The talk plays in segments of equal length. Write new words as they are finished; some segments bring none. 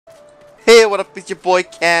Hey, what up? It's your boy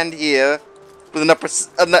Canned here with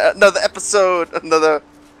another episode, another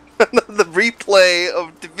replay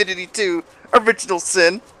of Divinity 2 Original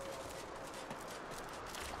Sin.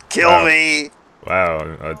 Kill me!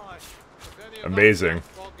 Wow, amazing.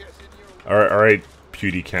 Alright,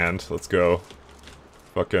 Pewdie Canned, let's go.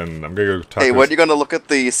 Fucking, I'm gonna go talk Hey, to when are you gonna look at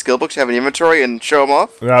the skill books you have in inventory and show them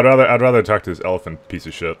off? No, I'd rather talk to this elephant piece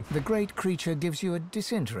of shit. The great creature gives you a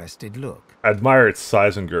disinterested look. Admire its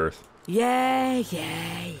size and girth. Yeah.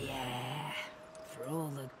 For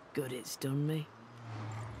all the good it's done me.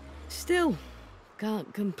 Still,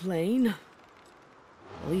 can't complain.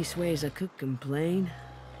 Leastways I could complain,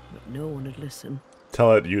 but no one would listen.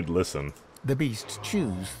 Tell it you'd listen. The beast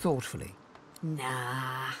chews thoughtfully.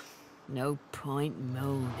 Nah, no point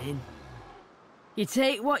moaning. You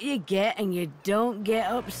take what you get and you don't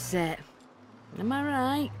get upset. Am I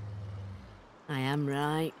right? I am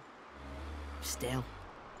right. Still.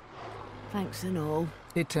 Thanks and all.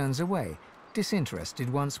 It turns away, disinterested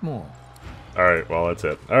once more. Alright, well that's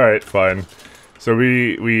it. Alright, fine. So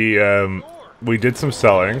we did some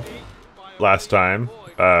selling last time,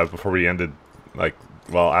 before we ended,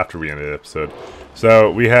 after we ended the episode. So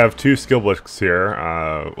we have two skill books here.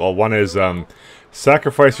 Well, one is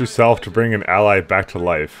sacrifice yourself to bring an ally back to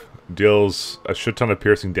life. Deals a shit ton of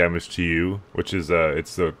piercing damage to you, which is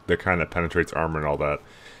it's the kind that penetrates armor and all that,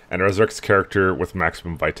 and resurrects character with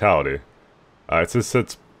maximum vitality. It says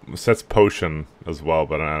sets potion as well,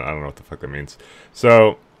 but I don't know what the fuck that means.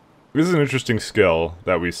 So this is an interesting skill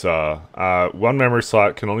that we saw. One memory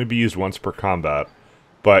slot can only be used once per combat,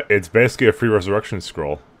 but it's basically a free resurrection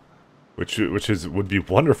scroll, which would be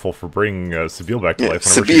wonderful for bringing Seville back to life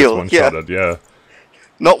whenever she gets one-shotted. Yeah.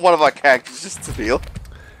 Not one of our characters, just Seville.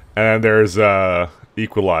 And there's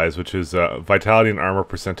Equalize, which is vitality and armor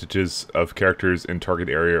percentages of characters in target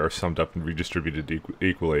area are summed up and redistributed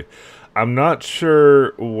equally. I'm not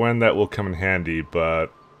sure when that will come in handy, but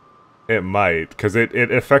it might, because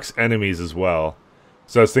it affects enemies as well.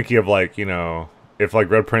 So I was thinking of, like, you know, if like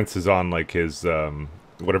Red Prince is on like his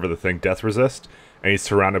whatever the thing, death resist, and he's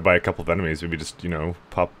surrounded by a couple of enemies, maybe just, you know,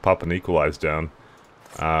 pop an Equalize down.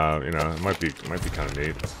 You know, it might be kind of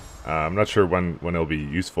neat. I'm not sure when it'll be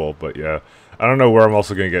useful, but yeah. I don't know where I'm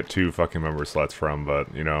also gonna get two fucking memory slots from,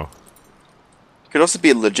 but, you know. It could also be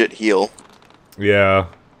a legit heal. Yeah.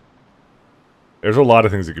 There's a lot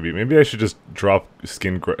of things it could be. Maybe I should just drop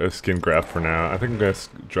skin graft for now. I think I'm gonna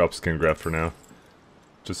drop skin graft for now,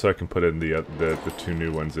 just so I can put in the two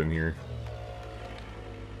new ones in here.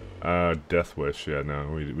 Death Wish. Yeah, no,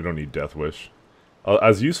 we don't need Death Wish.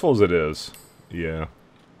 As useful as it is, yeah.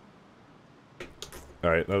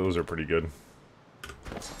 Alright, those are pretty good.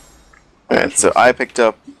 Alright, so I picked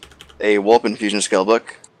up a Warp Infusion skill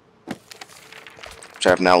book, which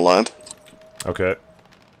I've now learned. Okay.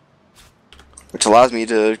 Which allows me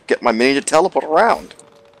to get my mini to teleport around.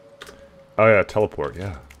 Oh yeah, teleport,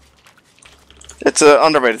 yeah. It's an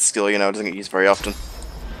underrated skill, you know, it doesn't get used very often.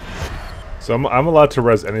 So I'm allowed to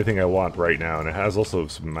res anything I want right now, and it has also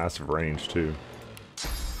some massive range, too.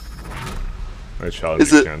 Nice challenge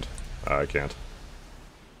you can't. I can't.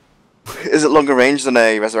 Is it longer range than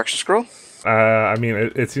a resurrection scroll? I mean,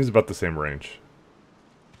 it seems about the same range.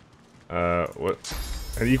 What?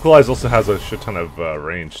 And Equalize also has a shit ton of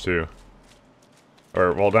range, too.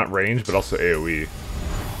 Or, well, not range, but also AoE.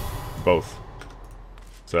 Both.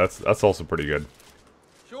 So that's also pretty good.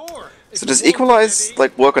 So does Equalize,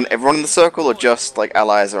 like, work on everyone in the circle, or just, like,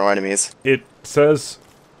 allies or enemies? It says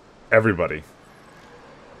everybody.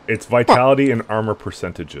 It's vitality and armor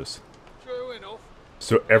percentages.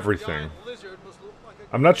 So everything.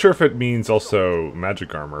 I'm not sure if it means also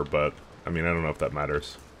magic armor, but, I mean, I don't know if that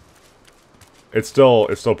matters. It's still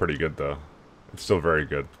pretty good, though. It's still very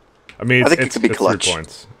good. I mean, it's 3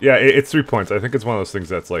 points. Yeah, it's 3 points. I think it's one of those things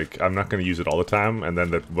that's like, I'm not going to use it all the time, and then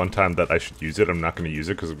the one time that I should use it, I'm not going to use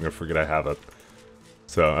it because I'm going to forget I have it.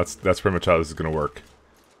 So that's pretty much how this is going to work.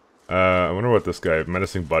 I wonder what this guy,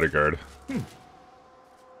 Menacing Bodyguard.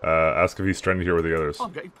 Ask if he's stranded here with the others.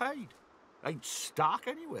 I'm getting paid. Ain't stuck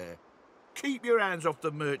anywhere. Keep your hands off the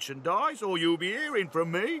merchandise, or you'll be hearing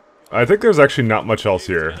from me. I think there's actually not much else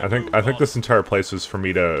here. I think this entire place was for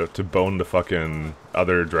me to bone the fucking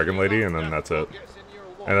other dragon lady, and then that's it.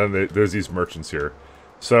 And then there's these merchants here.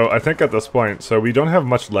 So I think at this point, so we don't have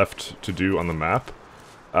much left to do on the map,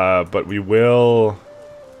 but we will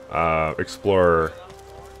explore.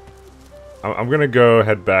 I'm gonna go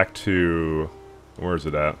head back to, where is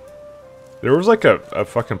it at? There was like a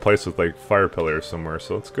fucking place with like fire pillars somewhere,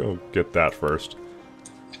 so let's go get that first.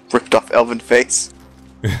 Ripped off elven face.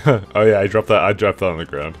 Oh yeah, I dropped that on the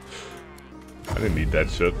ground. I didn't need that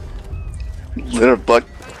shit. Little bug.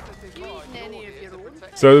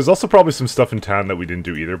 So there's also probably some stuff in town that we didn't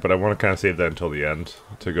do either, but I want to kind of save that until the end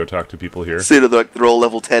to go talk to people here. See, they're all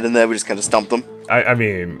level 10 in there, we just kind of stumped them. I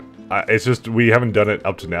mean, it's just we haven't done it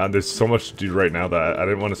up to now. There's so much to do right now that I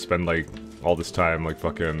didn't want to spend like all this time like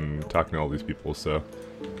fucking talking to all these people. So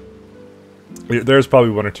there's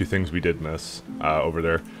probably one or two things we did miss over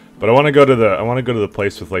there. But I want to go to the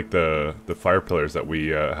place with like the fire pillars that we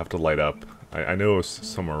have to light up. I know it's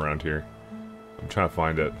somewhere around here. I'm trying to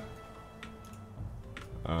find it.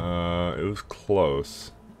 It was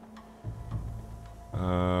close.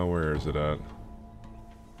 Where is it at?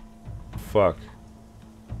 Fuck.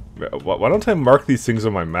 Why don't I mark these things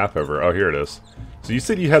on my map ever? Oh, here it is. So you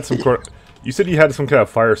said you had some kind of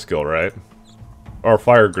fire skill, right? Or a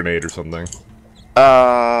fire grenade or something.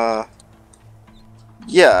 Yeah,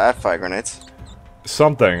 I have fire grenades.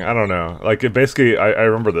 Something, I don't know. Like, it basically, I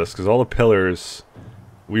remember this, because all the pillars,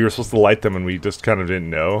 we were supposed to light them and we just kind of didn't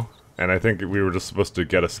know. And I think we were just supposed to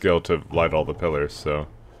get a skill to light all the pillars, so...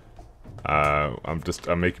 I'm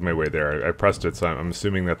making my way there. I pressed it, so I'm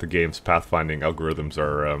assuming that the game's pathfinding algorithms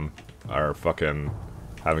are fucking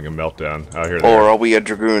having a meltdown. Oh, here they Or are. are we a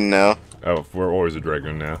dragoon now? Oh, we're always a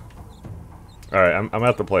dragoon now. Alright, I'm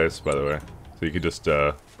at the place, by the way. So you could just,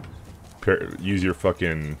 use your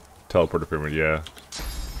fucking teleporter pyramid, yeah.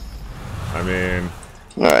 I mean...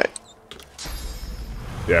 Alright.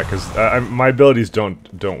 Yeah, because my abilities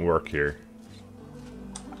don't work here.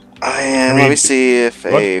 And let me see if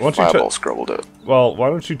a why don't you fireball scroll will do it. Well,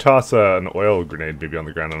 why don't you toss an oil grenade maybe on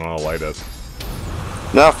the ground and I'll light it.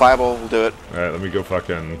 No, fireball will do it. Alright, let me go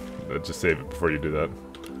fucking... just save it before you do that.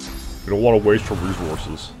 You don't want to waste your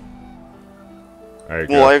resources. Alright,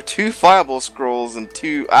 Well, I have 2 fireball scrolls and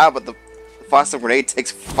 2... but the faster grenade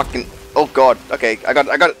takes fucking... Oh god, okay, I got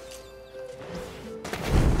it.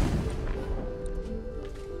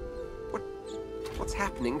 What's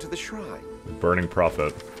happening to the shrine? Burning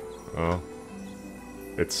Prophet. Oh.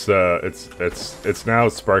 It's now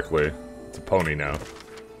sparkly. It's a pony now.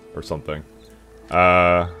 Or something.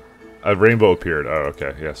 A rainbow appeared. Oh,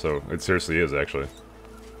 okay. Yeah, so it seriously is, actually.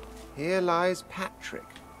 Here lies Patrick,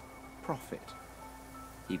 prophet.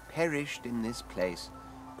 He perished in this place,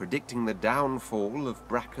 predicting the downfall of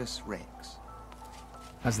Brachus Rex.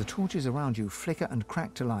 As the torches around you flicker and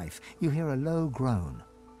crack to life, you hear a low groan.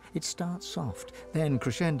 It starts soft, then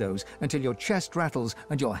crescendos until your chest rattles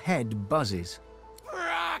and your head buzzes.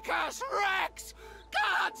 Brachus Rex!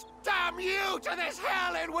 Gods damn you to this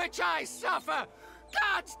hell in which I suffer!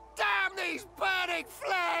 Gods damn these burning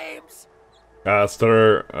flames!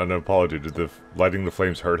 Stutter an apology. Did lighting the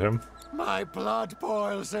flames hurt him? My blood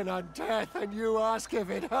boils in on death, and you ask if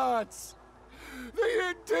it hurts. The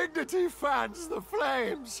indignity fans the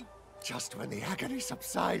flames. Just when the agony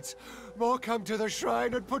subsides, more come to the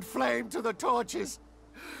shrine and put flame to the torches.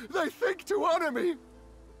 They think to honor me.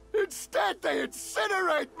 Instead, they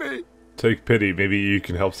incinerate me. Take pity. Maybe you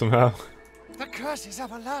can help somehow? The curse is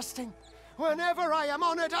everlasting. Whenever I am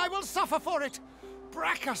honored, I will suffer for it.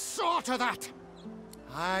 Brachus saw to that.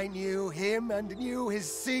 I knew him and knew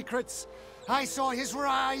his secrets. I saw his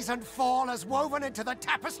rise and fall as woven into the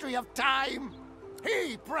tapestry of time.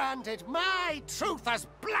 He branded my truth as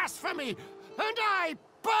blasphemy, and I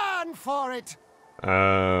burn for it.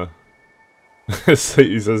 So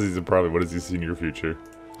he says he's a prophet. What does he see in your future?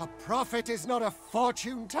 A prophet is not a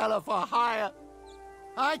fortune teller for hire.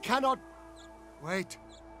 I cannot... Wait.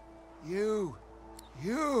 You.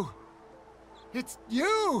 It's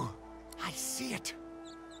you! I see it.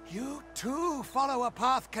 You too follow a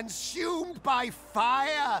path consumed by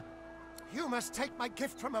fire. You must take my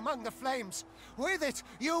gift from among the flames. With it,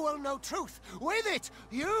 you will know truth. With it,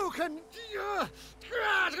 you can...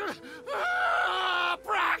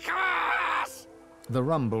 Brachus! The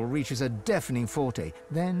rumble reaches a deafening forte,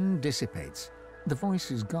 then dissipates. The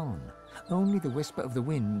voice is gone. Only the whisper of the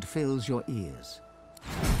wind fills your ears.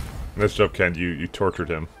 Nice job, Ken. You tortured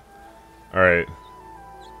him. Alright.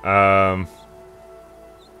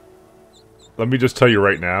 Let me just tell you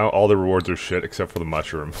right now, all the rewards are shit except for the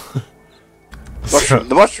mushroom. Mushroom,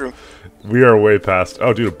 the mushroom. We are way past...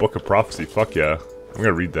 Oh, dude, a book of prophecy. Fuck yeah. I'm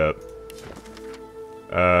gonna read that.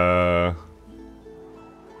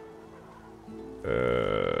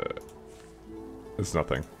 It's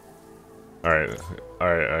nothing. Alright.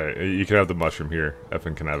 You can have the mushroom here.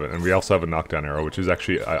 Effin can have it. And we also have a knockdown arrow, which is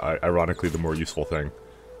actually, ironically, the more useful thing.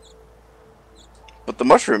 But the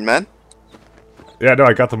mushroom, man. Yeah, no,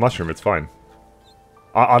 I got the mushroom. It's fine.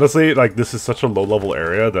 Honestly, like, this is such a low-level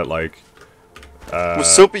area that, like... We're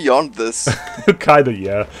so beyond this. Kinda,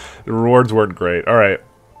 yeah. The rewards weren't great. Alright.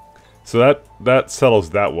 So that settles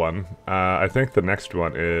that one. I think the next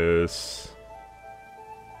one is...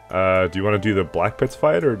 Do you want to do the Black Pits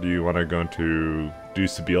fight, or do you want to go into do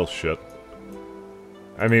Sabiel's shit?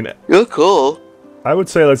 I mean, You're cool. I would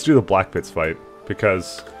say let's do the Black Pits fight,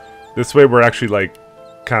 because this way we're actually, like,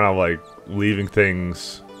 kind of, like, leaving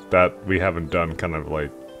things that we haven't done, kind of,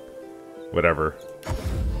 like, whatever.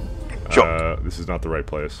 Sure. This is not the right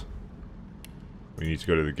place. We need to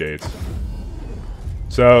go to the gates.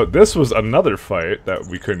 So, this was another fight that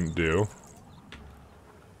we couldn't do.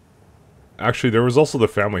 Actually, there was also the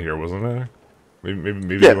family here, wasn't there?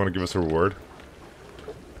 Maybe Yeah. they want to give us a reward?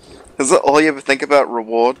 Is that all you ever think about?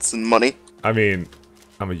 Rewards and money? I mean,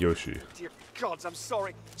 I'm a Yoshi. Dear gods, I'm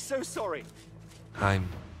sorry. So sorry. I'm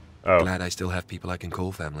Oh, glad I still have people I can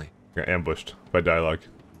call family. got ambushed by dialogue.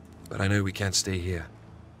 But I know we can't stay here.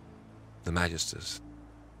 The Magisters,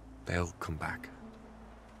 they'll come back.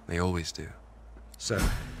 They always do. So,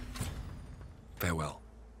 farewell.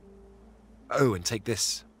 Oh, and take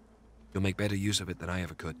this. You'll make better use of it than I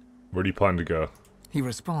ever could. Where do you plan to go? He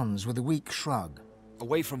responds with a weak shrug.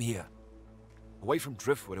 Away from here. Away from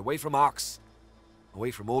Driftwood, away from Arx.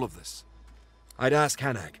 Away from all of this. I'd ask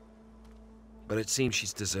Hanag, but it seems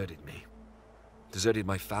she's deserted me. Deserted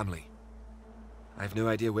my family. I have no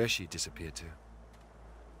idea where she disappeared to.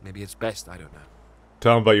 Maybe it's best, I don't know.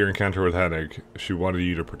 Tell him about your encounter with Hennig. She wanted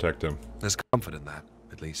you to protect him. There's comfort in that,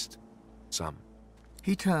 at least. Some.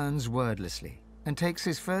 He turns wordlessly and takes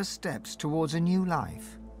his first steps towards a new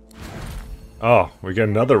life. Oh, we get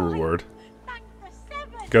another reward.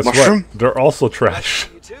 Guess Mushroom? what? They're also trash.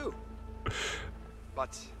 You too.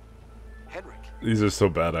 But, Henrik. These are so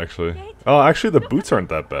bad, actually. Oh, actually, the boots aren't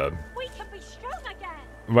that bad. We can be strong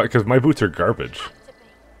again. Because my boots are garbage.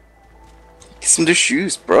 Get some new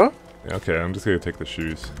shoes, bro. Yeah, okay, I'm just gonna take the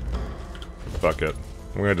shoes. Fuck it.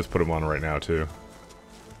 I'm gonna just put them on right now, too.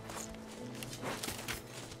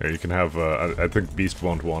 Here, you can have, I think Beast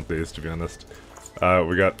won't want these, to be honest.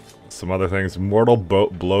 We got some other things. Mortal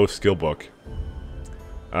Blow Skill Book.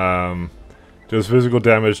 Does physical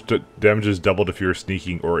damage, damages doubled if you're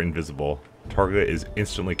sneaking or invisible. Target is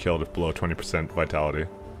instantly killed if below 20% vitality.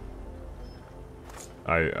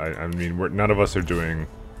 I mean, none of us are doing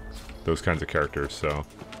those kinds of characters, so...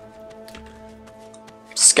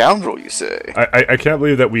 Scoundrel, you say? I can't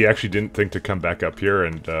believe that we actually didn't think to come back up here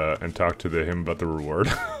and talk to him about the reward.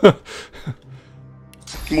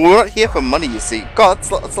 We're not here for money, you see. God,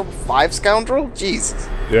 that's level 5 scoundrel? Jesus.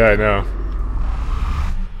 Yeah, I know.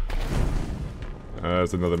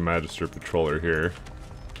 There's another Magister Patroller here.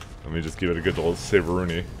 Let me just give it a good old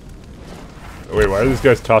Saveruni. Oh, wait, why are these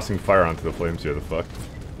guys tossing fire onto the flames here? The fuck?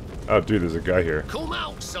 Oh, dude, there's a guy here. Come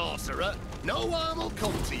out, sorcerer. No harm will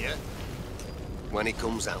come to you. When he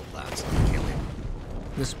comes out, lads, kill him.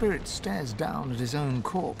 The spirit stares down at his own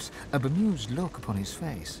corpse, a bemused look upon his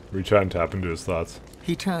face. Reach out and tap into his thoughts.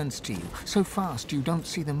 He turns to you, so fast you don't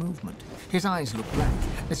see the movement. His eyes look blank,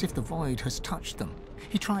 as if the void has touched them.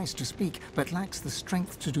 He tries to speak, but lacks the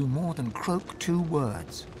strength to do more than croak 2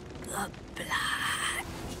 words. The blood.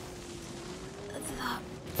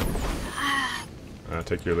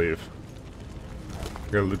 Take your leave.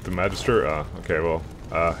 You're gonna loot the Magister? Okay, well,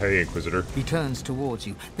 hey, Inquisitor. He turns towards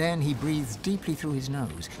you, then he breathes deeply through his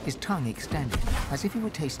nose, his tongue extended, as if he were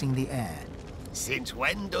tasting the air. Since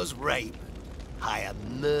when does Raven hire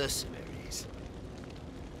mercenaries?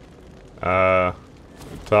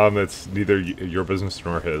 Tell him it's neither your business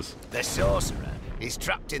nor his. The sorcerer is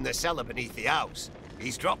trapped in the cellar beneath the house.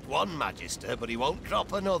 He's dropped one Magister, but he won't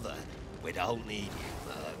drop another. We don't need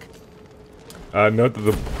you, Merc. Note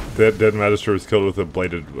that the dead Magister was killed with a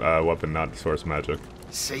bladed weapon, not source magic.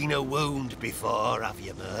 Seen a wound before, have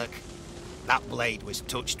you, Merc? That blade was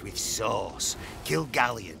touched with sauce.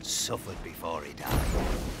 Kilgallion suffered before he died.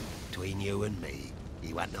 Between you and me,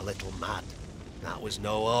 he went a little mad. That was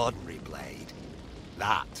no ordinary blade.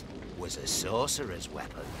 That was a sorcerer's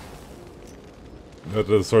weapon. Note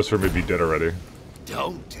that the sorcerer may be dead already.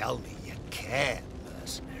 Don't tell me you care,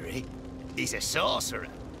 mercenary. He's a sorcerer.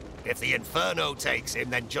 If the Inferno takes him,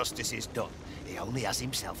 then justice is done. He only has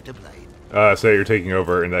himself to blame. Say you're taking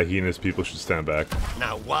over and that he and his people should stand back.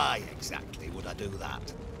 Now, why exactly would I do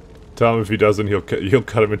that? Tell him if he doesn't, he'll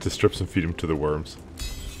cut him into strips and feed him to the worms.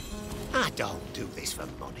 I don't do this for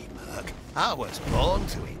money, Merc. I was born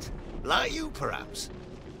to it. Like you, perhaps.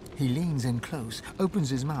 He leans in close, opens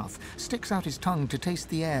his mouth, sticks out his tongue to taste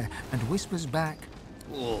the air, and whispers back,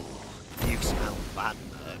 Oh, you smell bad,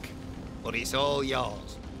 Merc. But it's all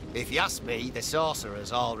yours. If you ask me, the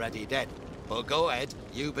sorcerer's already dead. But go ahead,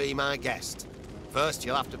 you be my guest. First,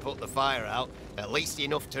 you'll have to put the fire out, at least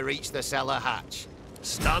enough to reach the cellar hatch.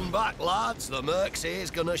 Stand back, lads. The Merc's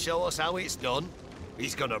here's gonna show us how it's done.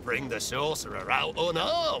 He's gonna bring the sorcerer out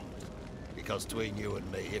unharmed. Because between you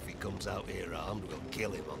and me, if he comes out here armed, we'll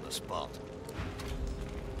kill him on the spot.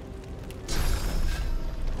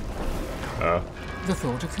 The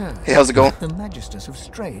thought occurs. Hey, how's it going? The Magisters have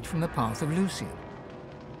strayed from the path of Lucian.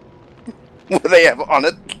 What do they have on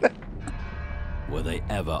it? Were they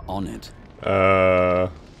ever on it?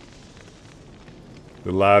 The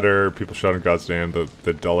louder people shout in God's name,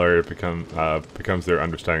 the duller it becomes their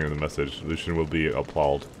understanding of the message. Lucian will be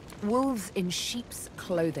appalled. Wolves in sheep's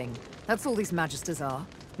clothing. That's all these Magisters are.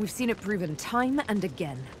 We've seen it proven time and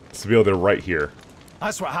again. Sibyl, they're right here.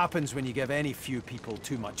 That's what happens when you give any few people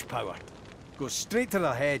too much power. Goes straight to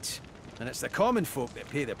their heads, and it's the common folk that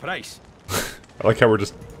pay the price. I like how we're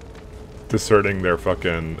just discerning their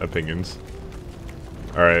fucking opinions.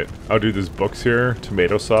 Alright, I'll do these books here.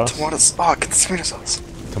 Tomato sauce. Tomato sauce. Oh, get the tomato sauce.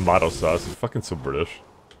 Tomato sauce. It's fucking so British.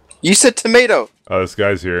 You said tomato. Oh, this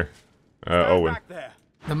guy's here. Owen.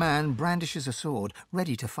 The man brandishes a sword,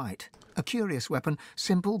 ready to fight. A curious weapon,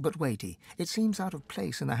 simple but weighty. It seems out of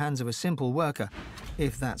place in the hands of a simple worker,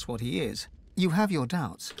 if that's what he is. You have your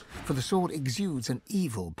doubts, for the sword exudes an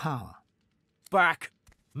evil power. Back,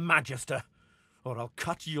 Magister, or I'll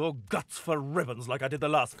cut your guts for ribbons like I did the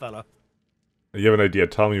last fella. You have an idea.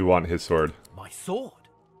 Tell me you want his sword. My sword?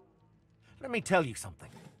 Let me tell you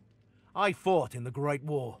something. I fought in the Great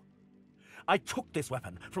War. I took this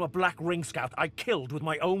weapon from a Black Ring Scout I killed with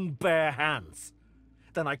my own bare hands.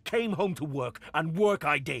 Then I came home to work, and work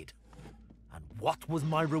I did. And what was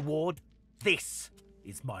my reward? This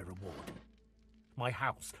is my reward. My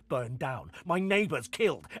house burned down, my neighbours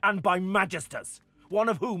killed, and by Magisters, one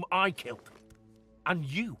of whom I killed. And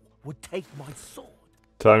you would take my sword.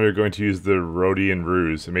 Tell him you're going to use the Rhodian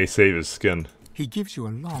ruse. It may save his skin. He gives you a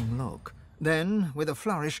long look. Then, with a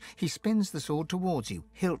flourish, he spins the sword towards you,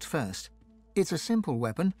 hilt first. It's a simple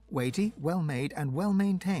weapon, weighty, well-made, and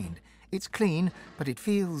well-maintained. It's clean, but it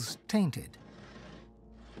feels tainted.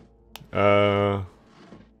 Tell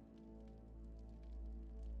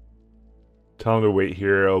him to wait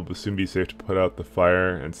here. It'll soon be safe to put out the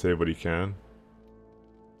fire and save what he can.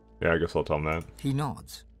 Yeah, I guess I'll tell him that. He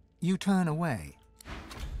nods. You turn away.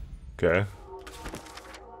 Okay.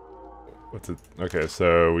 What's it? Okay,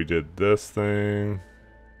 so we did this thing.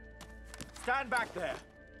 Stand back there.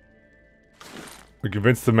 We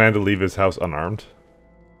convinced the man to leave his house unarmed.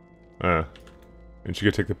 And she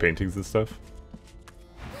could take the paintings and stuff.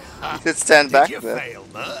 You could stand back Did you there. fail,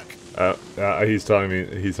 Merc? He's telling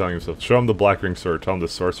himself. Show him the Black Ring sword. Tell him the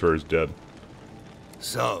sorcerer is dead.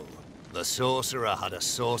 So, the sorcerer had a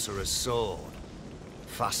sorcerer's sword.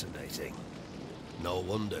 Fascinating. No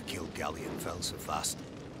wonder Kilgallion fell so fast.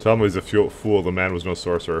 Tell him he's a fool. The man was no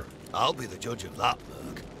sorcerer. I'll be the judge of that,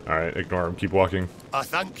 Merc. Alright, ignore him. Keep walking. I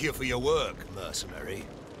thank you for your work, mercenary.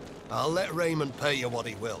 I'll let Raymond pay you what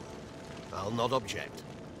he will. I'll not object.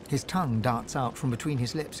 His tongue darts out from between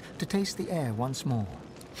his lips to taste the air once more.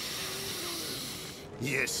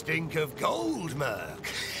 You stink of gold, Merc.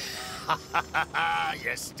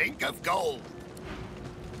 You stink of gold.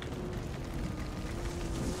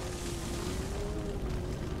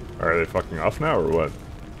 Are they fucking off now, or what?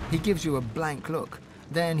 He gives you a blank look.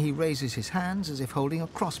 Then he raises his hands as if holding a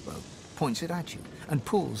crossbow, points it at you, and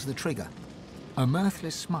pulls the trigger. A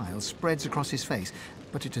mirthless smile spreads across his face,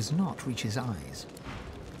 but it does not reach his eyes.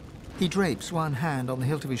 He drapes one hand on the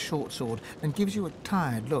hilt of his short sword and gives you a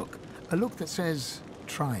tired look, a look that says,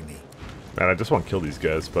 "Try me." Man, I just want to kill these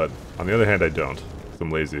guys, but on the other hand, I don't, 'cause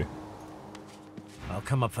I'm lazy. I'll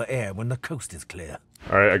come up for air when the coast is clear.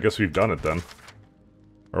 Alright, I guess we've done it then.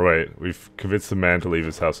 Or wait, we've convinced the man to leave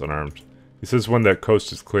his house unarmed. He says when that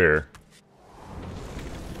coast is clear.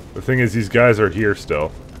 The thing is, these guys are here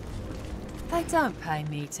still. They don't pay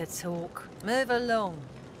me to talk. Move along.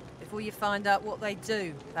 Before you find out what they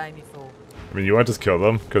do pay me for. I mean, you want to just kill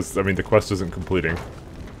them, because, I mean, the quest isn't completing. I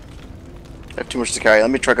have too much to carry. Let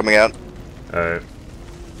me try coming out. Alright.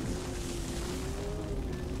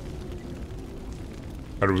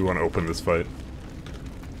 How do we want to open this fight?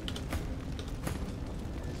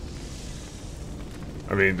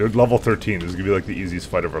 I mean, they're level 13. This is gonna be like the easiest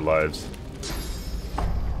fight of our lives.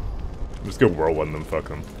 Just go whirlwind them, fuck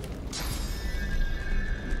them.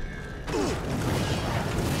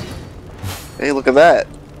 Hey, look at that.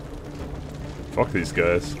 Fuck these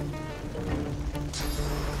guys.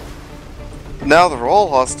 Now they're all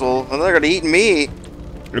hostile, and they're gonna eat me.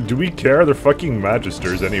 Do we care? They're fucking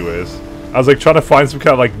Magisters anyways. I was like trying to find some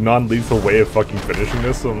kind of like non-lethal way of fucking finishing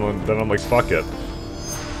this, and then I'm like, fuck it.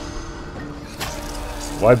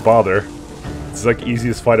 Why bother? It's like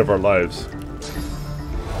easiest fight of our lives.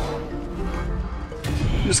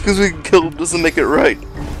 Just because we can kill them doesn't make it right.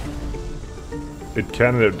 It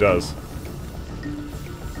can and it does.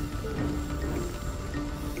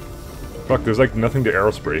 Fuck, there's like nothing to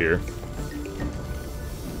aerospray here.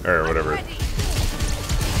 Or whatever.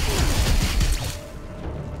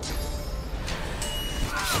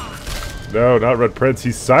 No, not Red Prince.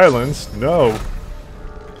 He's silenced. No.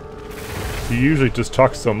 He usually just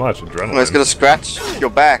talks so much. Adrenaline. Well, he's gonna scratch your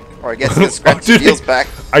back. Or I guess he's gonna scratch Dude, Steel's back.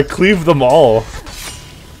 I cleaved them all.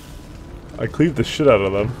 I cleaved the shit out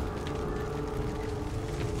of them.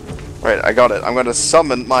 Right, I got it. I'm gonna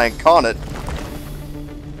summon my incarnate.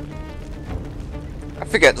 I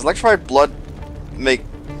forget, does electrified blood make...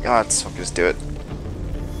 Ah, let's fucking just do it.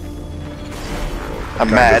 I'm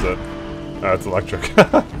mad. It's electric.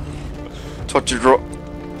 Torture draw.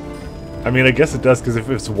 I mean, I guess it does, because if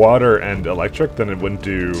it's water and electric, then it wouldn't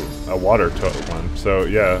do a water one. So,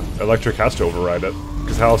 yeah, electric has to override it.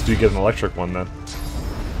 Because how else do you get an electric one, then?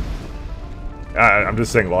 I'm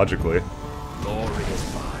just saying logically. Glory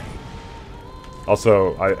is mine.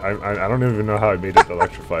 Also, I don't even know how I made it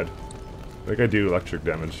electrified. I think I do electric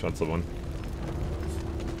damage on someone.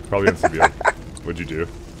 Probably on symbiote. What'd you do?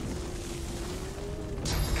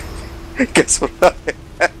 Guess what I...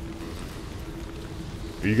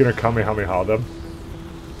 Are you gonna Kamehameha them?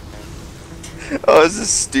 Oh, this is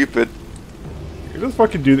stupid. You just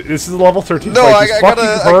fucking do this. This is a level 13 No, fight. Just fucking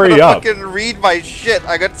hurry up. fucking read my shit.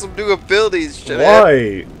 I got some new abilities, shit.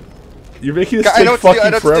 Why? You're making this take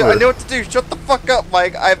fucking forever. I know what to do. Shut the fuck up,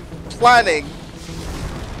 Mike. I'm planning.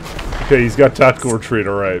 Okay, he's got tactical retreat,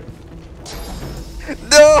 alright.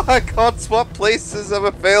 No, I can't swap places. I'm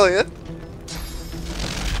a failure.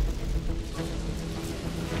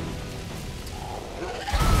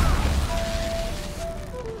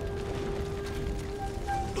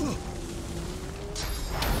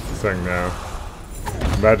 Thing now.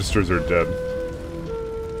 The Magisters are dead.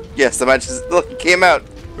 Yes, the Magisters. Look, he came out.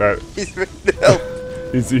 Right. He's ready to help.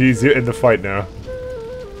 He's in the fight now.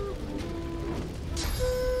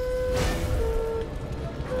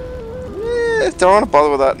 Do I want to bother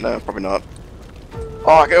with that? No, probably not.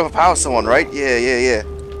 Oh, I can overpower someone, right? Yeah.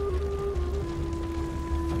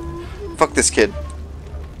 Fuck this kid.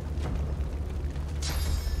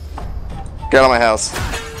 Get out of my house.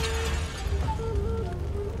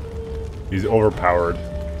 He's overpowered.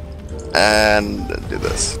 And do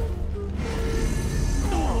this.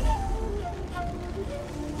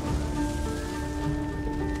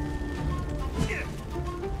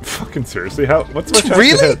 Fucking seriously? How? What's my chance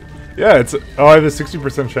Really? to hit? Yeah, it's... Oh, I have a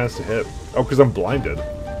 60% chance to hit. Oh, because I'm blinded.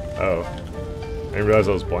 Oh. I didn't realize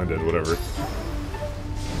I was blinded, whatever.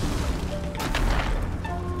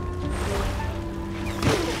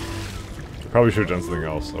 Probably should have done something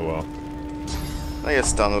else. Oh well. I get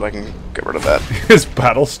stunned, but I can get rid of that. His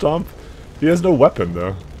battle stomp? He has no weapon,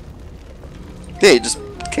 though. Yeah, you just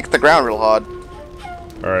kick the ground real hard.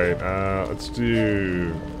 Alright, let's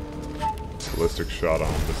do... ballistic shot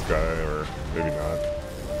on this guy, or maybe not.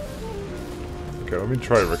 Okay, let me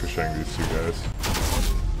try ricocheting these two guys.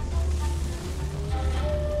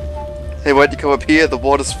 Hey, why'd you come up here? The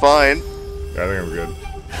water's fine. Yeah, I think I'm good.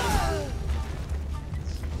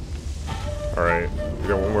 Alright, we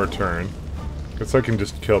got one more turn. Guess I can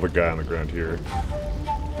just kill the guy on the ground here.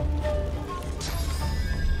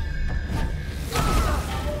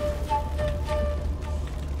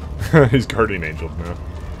 He's guardian angel now.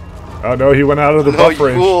 Oh no, he went out of the buff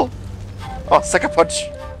range. Cool. Oh, second punch.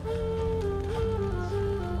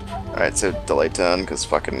 Alright, so delay turn, because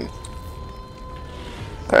fucking...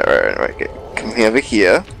 Alright, come over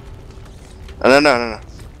here. Oh, no.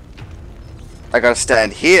 I gotta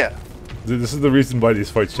stand here. This is the reason why these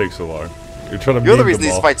fights take so long. You're trying to You're the reason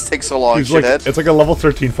these fights take so long, shithead. It's like a level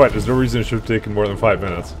 13 fight. There's no reason it should have taken more than 5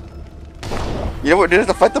 minutes. You know what? We didn't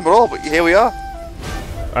have to fight them at all, but here we are.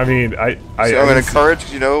 I mean, I'm gonna encourage,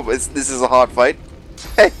 you know, this is a hard fight.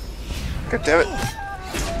 Hey! God damn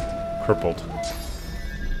it. Crippled.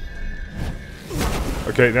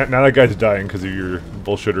 Okay, now that guy's dying because of your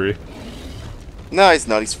bullshittery. No, he's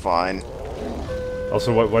not. He's fine.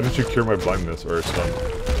 Also, why didn't you cure my blindness or stun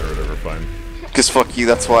or whatever? Fine. Because fuck you.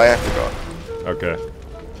 That's why I forgot. Okay.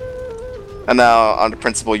 And now, on the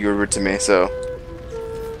principle, you were rude to me, so...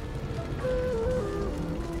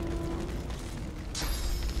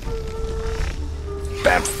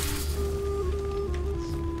 Bam.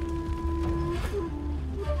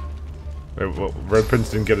 Wait, well, Red Prince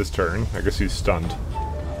didn't get his turn. I guess he's stunned.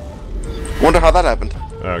 Wonder how that happened.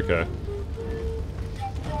 Okay.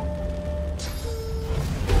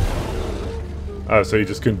 Oh, so you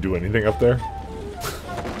just couldn't do anything up there?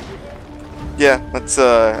 Yeah, that's,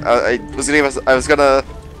 I was gonna...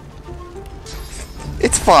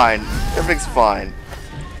 It's fine. Everything's fine.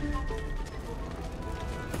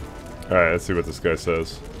 Alright, let's see what this guy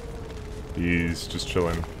says. He's just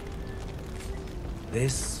chilling.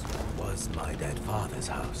 This was my dead father's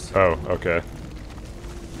house. Oh, okay.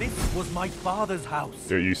 This was my father's house.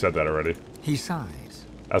 You said that already. He sighs.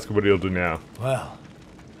 Ask him what he'll do now. Well,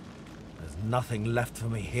 there's nothing left for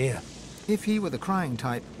me here. If he were the crying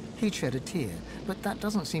type, he'd shed a tear, but that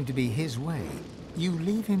doesn't seem to be his way. You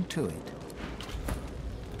leave him to it.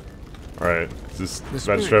 Alright, does The this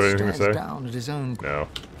spirit Magister have anything to stares say? down at his own... No.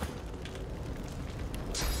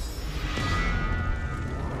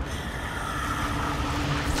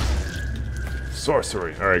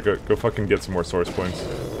 Sorcery. Alright, go fucking get some more source points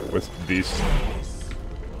with Beast.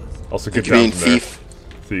 Also get You down mean from there. thief?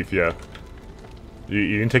 Thief, yeah.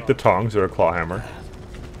 You didn't take the tongs or a claw hammer.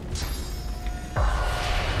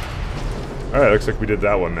 Alright, looks like we did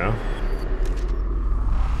that one now.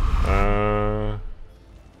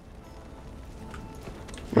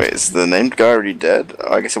 Wait, is the named guy already dead?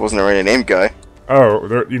 Oh, I guess it wasn't already a named guy.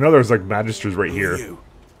 Oh, you know there's like magisters right here.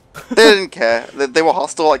 They didn't care. They were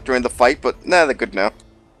hostile like during the fight, but nah, they're good now.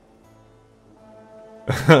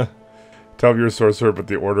 Tell him you're a sorcerer, but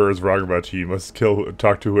the order is wrong about you. You must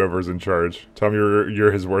talk to whoever's in charge. Tell him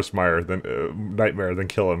you're his worst nightmare, then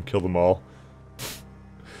kill him. Kill them all.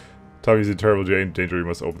 Tell him he's in terrible danger. You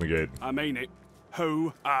must open the gate. I mean it.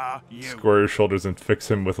 Who are you? Square your shoulders and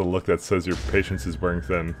fix him with a look that says your patience is wearing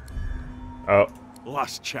thin. Oh.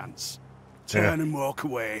 Last chance. Turn and walk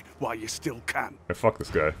away while you still can. Yeah, fuck this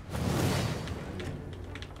guy.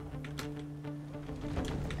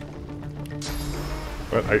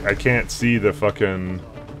 But I can't see the fucking...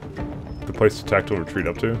 the place to tactical retreat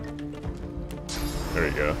up to. There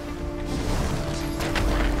you go.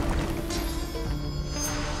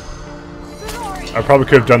 I probably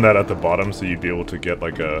could have done that at the bottom so you'd be able to get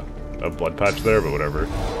like a blood patch there, but whatever.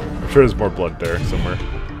 I'm sure there's more blood there somewhere.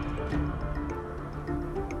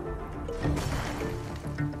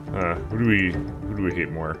 Who do we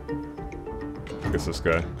hate more? I guess this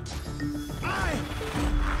guy.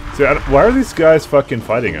 See, why are these guys fucking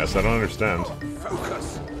fighting us? I don't understand.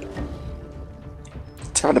 Focus.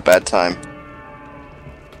 It's having a bad time.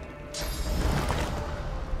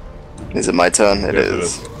 Is it my turn? It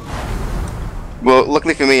is. Well,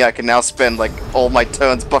 luckily for me, I can now spend like all my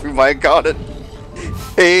turns buffing my Incarnate.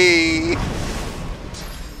 Hey!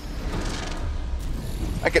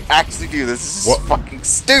 I can actually do this. This is fucking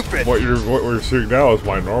stupid. What we're seeing now is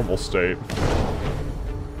my normal state.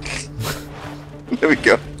 There we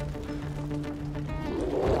go.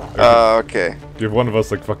 Okay. Give one of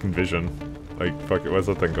us like fucking vision. Like fucking what's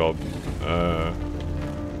that thing called?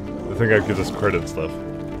 The thing that gives us credit and stuff.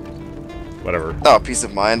 Whatever. Oh, peace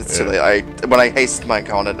of mind. It's silly. When I hasted my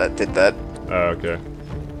Incarnate, that did that. Oh, okay.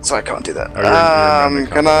 So I can't do that. Oh,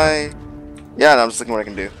 can I? Yeah, no, I'm just looking what I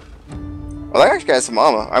can do. Oh, that actually has some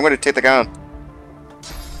armor. I'm going to take the guy on.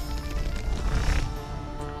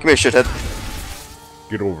 Come here, shithead.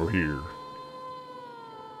 Get over here.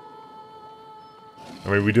 I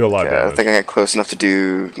mean, we do a lot of I damage. think I get close enough to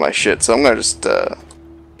do my shit, so I'm going to just, I'm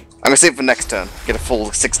going to save it for next turn. Get a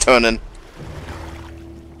full 6 turn in.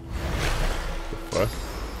 What?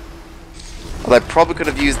 Well, I probably could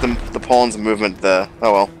have used the pawns movement there.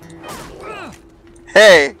 Oh well.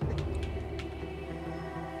 Hey!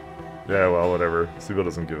 Yeah, well, whatever. Sibyl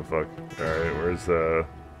doesn't give a fuck. Alright, where's,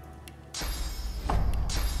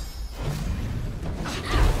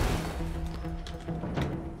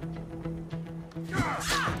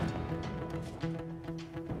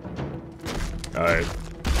 Alright.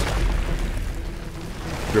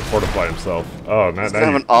 Good fortify himself. Oh, now He's gonna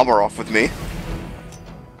have an armor off with me.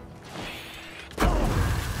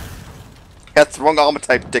 That's the wrong armor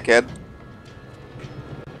type, dickhead.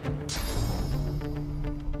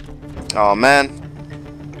 Oh man.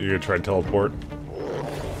 You gonna try and teleport?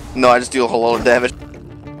 No, I just deal a whole lot of damage.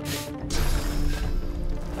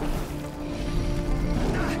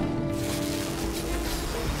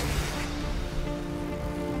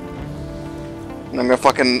 And I'm gonna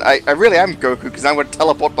fucking... I really am Goku, because I'm gonna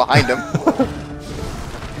teleport behind him.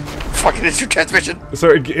 Fucking instant transmission. So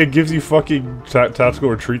it gives you fucking tactical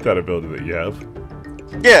retreat, that ability that you have.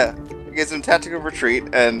 Yeah. It gives him tactical retreat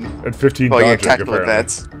and 15 well, yeah, dodging, tactical apparently.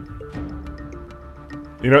 advance.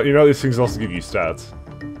 You know these things also give you stats.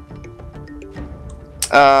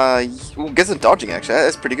 Well, gives him dodging actually.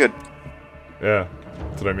 That's pretty good. Yeah,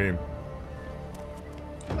 that's what I mean.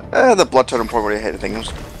 The blood totem probably hit anything.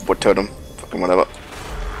 Wood totem. Fucking whatever.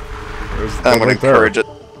 I'm gonna right there. encourage it.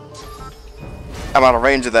 I'm out of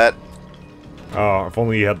range of that. Oh, if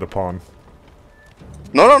only you had the pawn.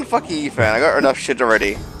 Not on fucking E-Fan. I got enough shit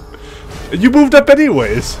already. You moved up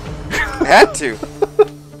anyways. I had to.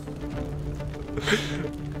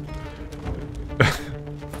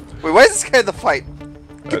 Wait, why is this guy in the fight?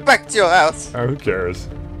 Get back to your house. Oh, who cares?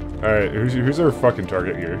 Alright, who's our fucking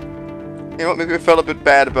target here? You know what, maybe I felt a bit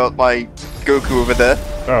bad about my Goku over there.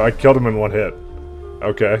 Oh, I killed him in one hit.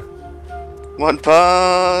 Okay. One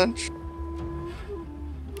punch.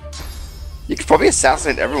 You could probably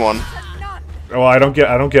assassinate everyone. Well, I don't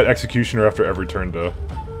get Executioner after every turn though.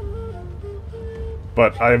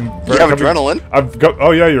 But I'm You have adrenaline.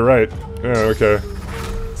 Oh yeah, you're right. Yeah, okay.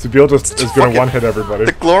 Sabine just is gonna one hit everybody.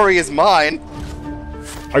 The glory is mine.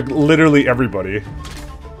 Like literally everybody.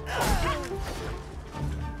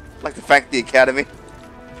 Like to thank the Academy.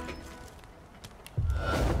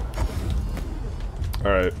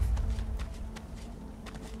 Alright.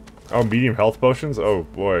 Oh, medium health potions? Oh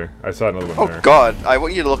boy, I saw another one there. Oh god, I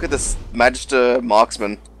want you to look at this Magister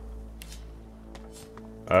Marksman.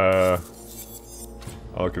 I'll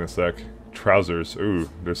look in a sec. Trousers. Ooh,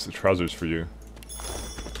 there's the trousers for you.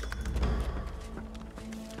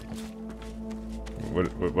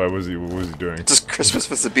 What was he doing? Just Christmas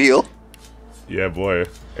for Sabine. Yeah, boy.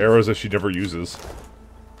 Arrows that she never uses.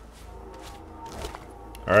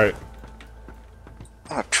 Alright.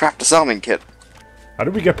 Oh, trapped disarming kit. How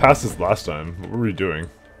did we get past this last time? What were we doing?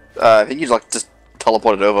 I think you like just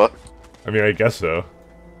teleported over. I mean, I guess so.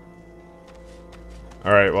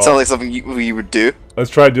 Alright, well... Sounds like something you would do. Let's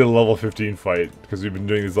try to do a level 15 fight, because we've been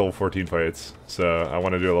doing these level 14 fights. So, I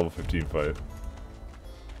want to do a level 15 fight.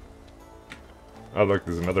 Oh look,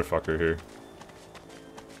 there's another fucker here.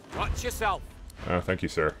 Watch yourself. Oh, thank you,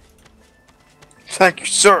 sir. Thank you,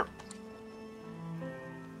 sir.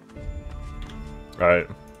 Alright.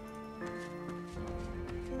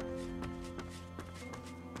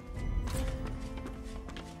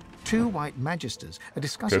 Two white magisters are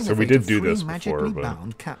discussing Okay, so the we fate did of do three this magically before, but...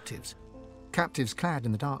 bound captives. Captives clad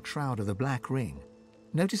in the dark shroud of the Black Ring.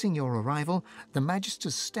 Noticing your arrival, the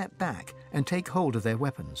magisters step back and take hold of their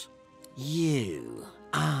weapons. You?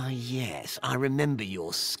 Ah, yes. I remember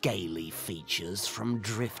your scaly features from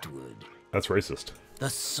Driftwood. That's racist. The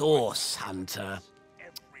Source Hunter.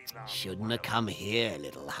 Shouldn't have come here,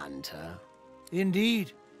 little hunter.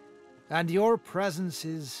 Indeed. And your presence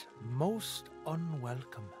is most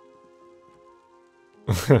unwelcome.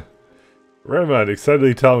 Raymond,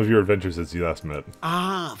 excitedly tell him of your adventures since you last met.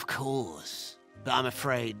 Ah, of course. But I'm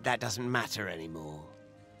afraid that doesn't matter anymore.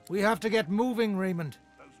 We have to get moving, Raymond.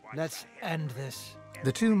 Let's end this.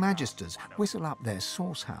 The two magisters whistle up their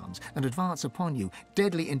source hounds and advance upon you,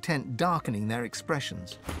 deadly intent darkening their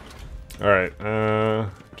expressions. Alright,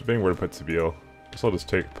 debating where to put Sabine. So I'll just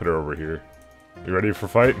put her over here. You ready for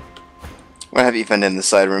fight? I'm gonna have Ethan in the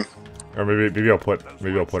side room. Or maybe I'll put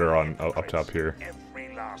her on up top here.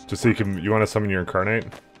 Just so you want to summon your incarnate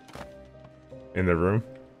in the room.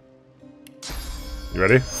 You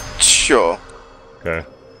ready? Sure. Okay.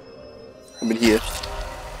 I'm in here.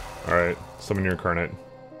 All right, summon your incarnate.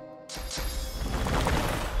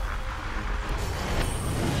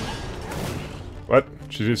 What?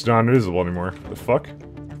 She's not invisible anymore. The fuck?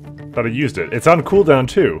 Thought I used it. It's on cooldown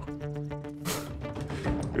too.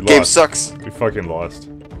 Game sucks. We fucking lost.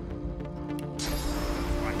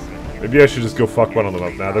 Maybe I should just go fuck one of them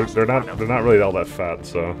up now. They're not really all that fat,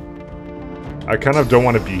 so I kind of don't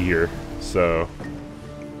want to be here. So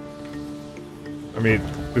I mean,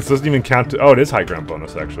 this doesn't even count to... Oh, it is high ground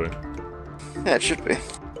bonus actually. Yeah, it should be.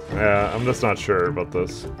 Yeah, I'm just not sure about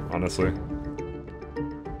this, honestly.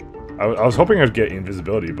 I was hoping I'd get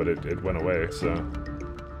invisibility, but it went away, so...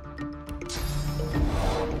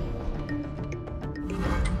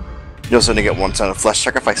 You also only get one turn of flesh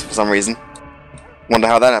sacrifice for some reason. Wonder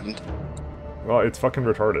how that happened. Well, it's fucking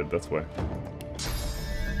retarded, that's why.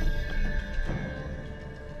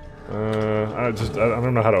 I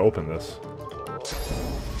don't know how to open this.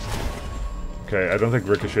 Okay, I don't think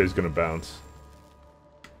Ricochet is gonna bounce.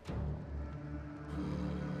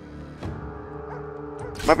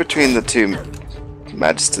 Might between the two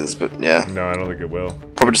magisters, but yeah. No, I don't think it will.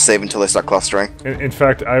 Probably just save until they start clustering. In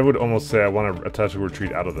fact, I would almost say I want to tactical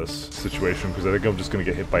retreat out of this situation, because I think I'm just going to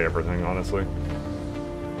get hit by everything, honestly.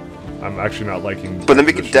 I'm actually not liking... But then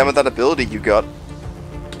we can demo that ability you got.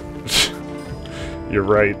 You're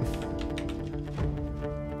right.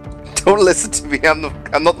 Don't listen to me, I'm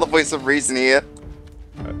not the voice of reason here.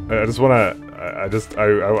 I just want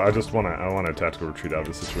to tactical retreat out of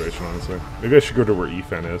the situation, honestly. Maybe I should go to where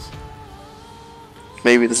Ethan is.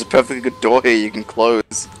 Maybe there's a perfectly good door here you can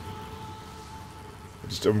close.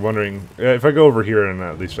 I'm wondering, if I go over here and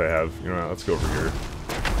at least I have, you know, let's go over here.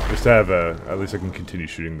 Just to have at least I can continue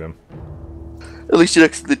shooting them. At least you're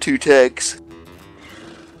next to the two tanks.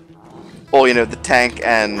 Or, you know, the tank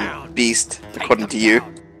and beast, according to you.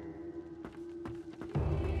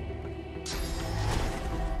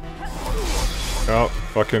 Oh,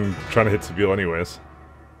 fucking trying to hit Seville anyways.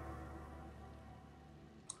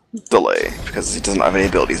 Delay, because he doesn't have any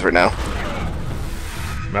abilities right now.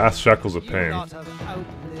 Mass Shackles of Pain.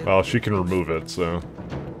 Well, she can remove it, so...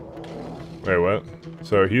 Wait, what?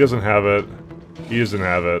 So he doesn't have it, he doesn't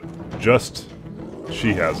have it, just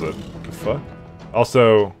she has it. The fuck?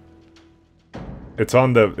 Also, it's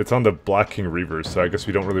on the Black King Reavers, so I guess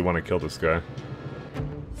we don't really want to kill this guy.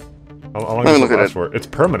 How long does it last for? It's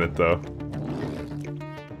permanent, though.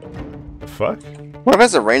 The fuck? What if it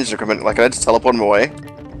has a ranged equipment? Like, can I just teleport him away?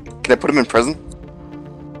 Can I put him in prison?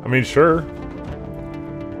 I mean, sure.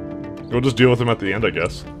 We'll just deal with him at the end, I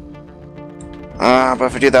guess. But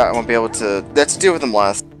if I do that, I won't be able to... Let's deal with him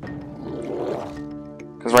last.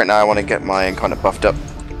 Because right now I want to get my Incarnate buffed up.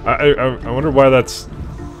 I wonder why that's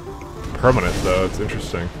permanent, though. It's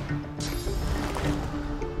interesting.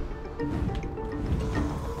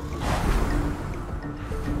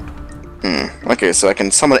 Okay, so I can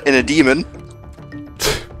summon in a demon.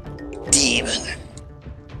 Demon.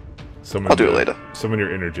 I'll do it later. Summon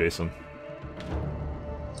your inner Jason.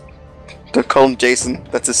 Don't call him Jason.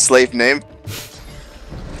 That's his slave name.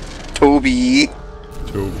 Toby.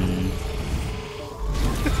 Toby.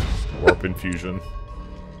 Warp infusion.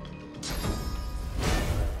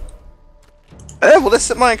 Well, let's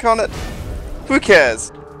set my Incarnate. Who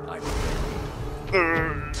cares?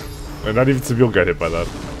 And not even Seville got hit by that.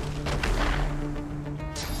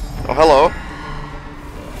 Oh, hello.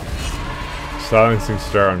 Silencing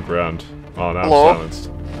star on ground. Oh, now hello? I'm silenced.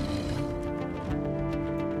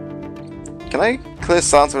 Can I clear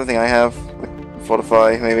silence with everything I have? Like,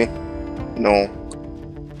 fortify, maybe? No.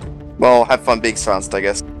 Well, have fun being silenced, I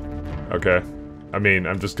guess. Okay. I mean,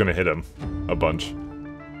 I'm just gonna hit him. A bunch.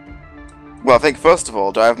 Well, I think first of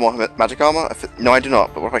all, do I have more magic armor? No, I do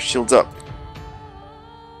not, but what if I shields up?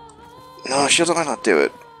 No, shields up might not do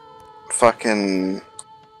it. Fucking...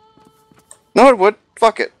 No, it would.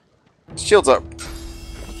 Fuck it. Shields up.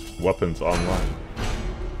 Weapons online.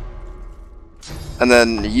 And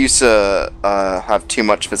then Yusa have too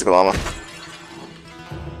much physical armor.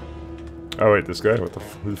 Oh wait, this guy? Who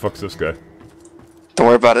the fuck's this guy? Don't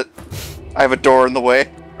worry about it. I have a door in the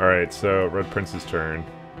way. Alright, so Red Prince's turn.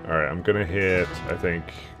 Alright, I'm gonna hit, I think,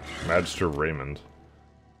 Magister Raymond.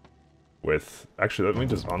 With... Actually, let me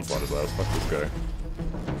just onslaught his ass. Fuck this guy.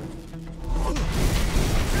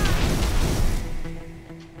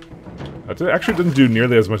 That actually didn't do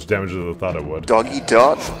nearly as much damage as I thought it would. Doggy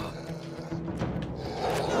dog.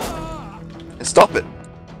 Stop it.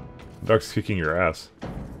 Dog's kicking your ass.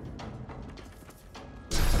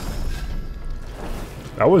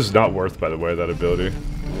 That was not worth, by the way, that ability.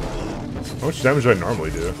 How much damage do I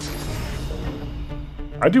normally do?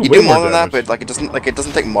 I do you way do more than damage. that, but it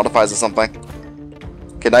doesn't take modifiers or something.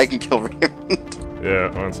 Okay, now you can kill Raymond. Yeah,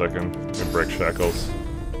 1 second. I'm gonna break shackles.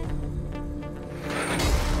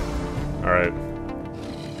 Alright.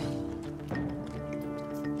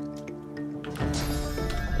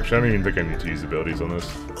 Actually, I don't even think I need to use abilities on this.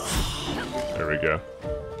 There we go.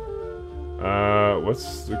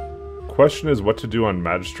 What's the question is what to do on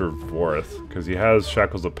Magister Vorith, because he has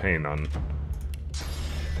Shackles of Pain on.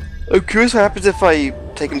 I'm curious what happens if I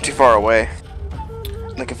take him too far away.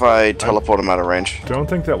 Like if I teleport him out of range. Don't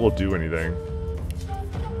think that will do anything.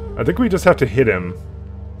 I think we just have to hit him,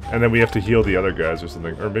 and then we have to heal the other guys or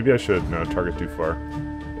something. Or maybe I should, no, target too far.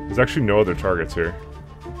 There's actually no other targets here.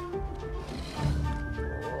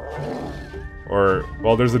 Or,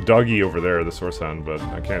 well, there's a doggy over there, the Source Hound, but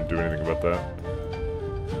I can't do anything about that.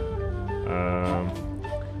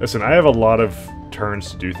 Listen, I have a lot of turns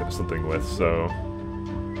to do something with, so...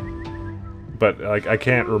 But, like, I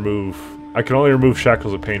can't remove... I can only remove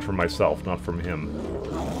Shackles of Pain from myself, not from him.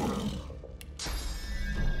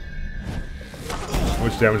 How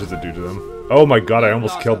much damage does it do to them? Oh my god, I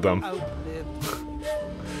almost killed them.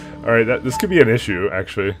 Alright, this could be an issue,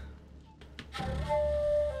 actually.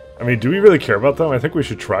 I mean, do we really care about them? I think we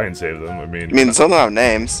should try and save them. I mean, some of them have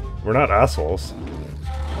names. We're not assholes.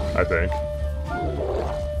 I think.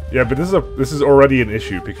 Yeah, but this is already an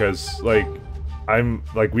issue because, like,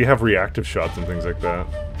 we have reactive shots and things like that.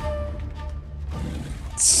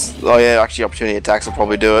 Oh yeah, actually opportunity attacks will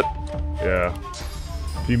probably do it. Yeah.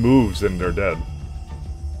 If he moves, then they're dead.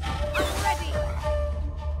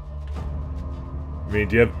 I mean,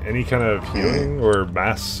 do you have any kind of healing or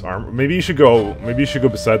mass armor? Maybe you should go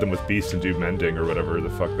beside them with Beast and do mending or whatever the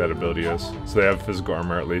fuck that ability is. So they have physical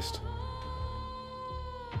armor at least.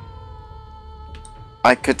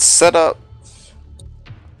 I could set up...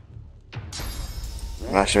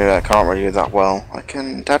 Actually, maybe I can't really do that well. I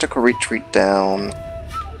can tactical retreat down.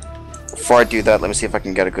 Before I do that, let me see if I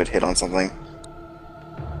can get a good hit on something.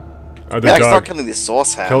 The I can dog. start killing these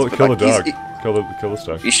source hands. Kill but, the like, dog. Kill the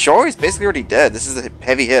stuff. You sure? He's basically already dead. This is a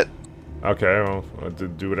heavy hit. Okay, well,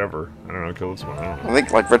 do whatever. I don't know, kill this one. I don't know. I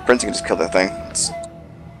think, like, Red Prince, you can just kill that thing.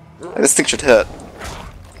 This thing should hit.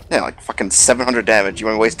 Yeah, like, fucking 700 damage. You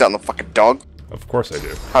want to waste it on the fucking dog? Of course I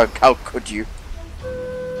do. How could you?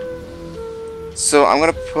 So, I'm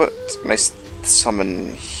gonna put my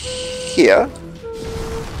summon here.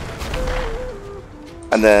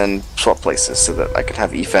 And then swap places so that I can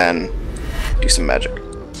have Ethan do some magic.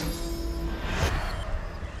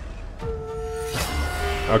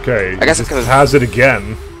 Okay, I guess it it's 'cause has it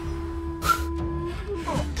again.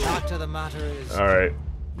 Fact of the matter is, Alright.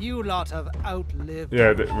 you lot have outlived.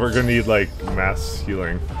 Yeah, we're gonna need, like, mass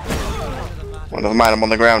healing. Well, never mind, I'm on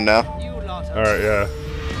the ground now. Alright, yeah.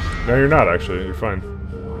 No, you're not, actually. You're fine.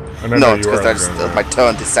 No, it's because that's my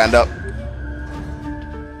turn to stand up.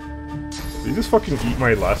 Did you just fucking eat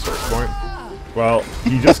my last source point? Well,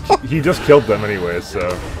 he just killed them anyway,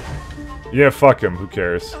 so... Yeah, fuck him, who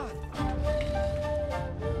cares?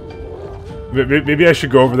 Maybe I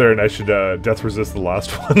should go over there and I should death resist the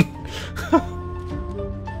last one.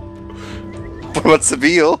 What about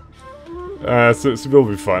Seville? Seville will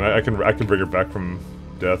be fine. I can bring her back from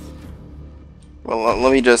death. Well,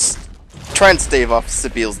 let me just try and stave off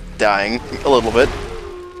Seville's dying a little bit.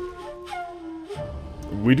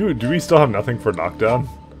 Do we still have nothing for knockdown?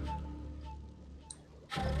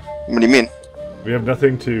 What do you mean? We have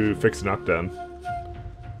nothing to fix knockdown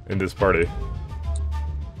in this party.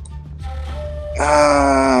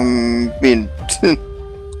 I mean,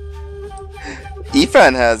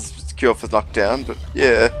 Ethan has cure for knockdown, but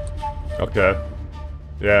yeah. Okay.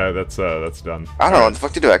 Yeah, that's done. I don't know what the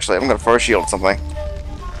fuck to do actually. I'm gonna throw a shield or something.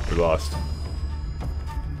 We lost.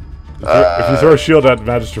 If you throw a shield at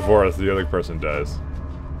Magister Vorath, the other person dies.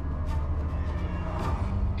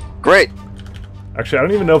 Great. Actually, I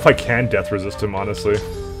don't even know if I can death resist him, honestly.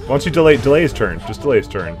 Once you delay his turn. Just delay his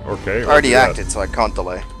turn. Okay. I already acted, so I can't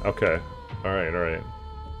delay. Okay. Alright, alright.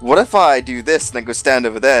 What if I do this and then go stand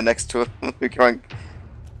over there next to him?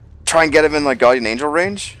 Try and get him in like Guardian Angel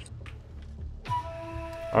range?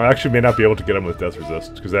 I actually may not be able to get him with death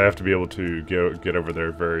resist, because I have to be able to get over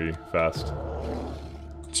there very fast.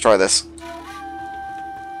 Let's try this.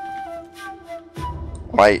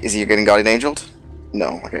 Why, is he getting Guardian Angeled?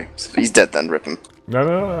 No, okay. So he's dead then, rip him. No,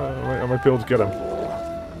 I might be able to get him.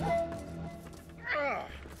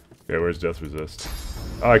 Okay, where's death resist?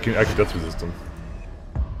 Oh, I can death resist him.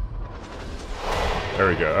 There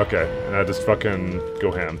we go, okay. And I just fucking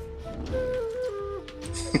go ham.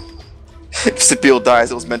 If Sibyl dies,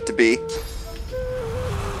 it was meant to be.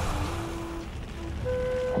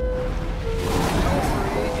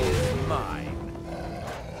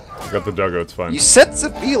 Got the doggo, it's fine. You set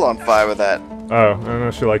Sibyl on fire with that. Oh, no,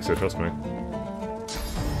 she likes it, trust me.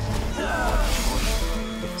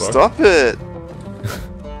 Stop it!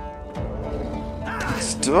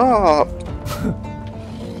 Stop!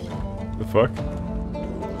 The fuck?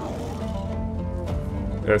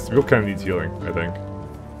 Yeah, Sibyl kind of needs healing, I think.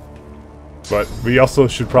 But we also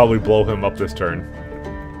should probably blow him up this turn.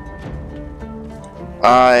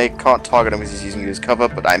 I can't target him because he's using his cover,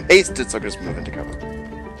 but I'm hasted, so I can just move into cover.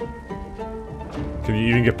 Can you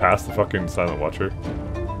even get past the fucking Silent Watcher?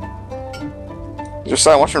 There's a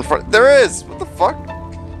Silent Watcher in front. There is! What the fuck?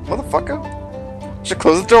 Motherfucker? Should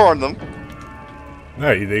close the door on them.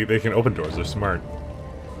 No, they can open doors, they're smart.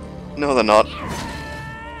 No, they're not.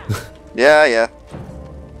 Yeah.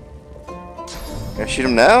 Can I shoot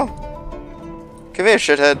him now? Come here,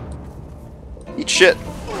 shithead. Eat shit.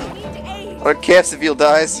 I don't care if Seville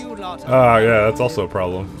dies. Yeah, that's also a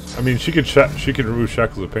problem. I mean, she could remove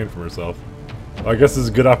Shackles of Pain from herself. I guess this is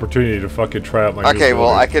a good opportunity to fucking try out my Okay, new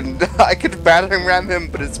well, ability. I could battering ram him,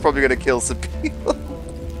 but it's probably gonna kill Seville.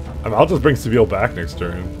 I mean, I'll just bring Seville back next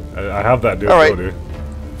turn. I have that new ability.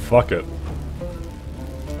 Fuck it.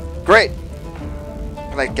 Great.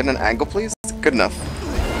 Can I get an angle, please? Good enough.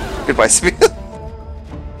 Goodbye, Seville.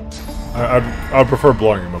 I'd prefer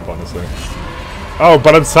blowing him up, honestly. Oh,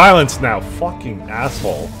 but I'm silenced now. Fucking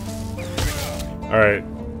asshole. Alright.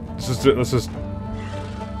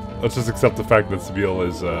 Let's just accept the fact that Seville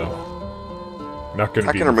is not gonna be.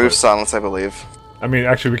 I can remove silence, I believe. I mean,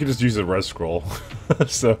 actually, we could just use a res scroll.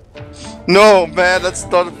 So. No, man, that's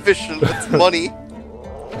not efficient. That's money.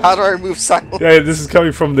 How do I remove silence? Yeah, this is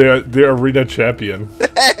coming from the arena champion.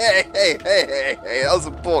 Hey, that was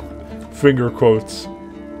important. Finger quotes.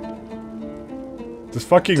 Just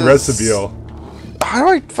fucking res Seville. How do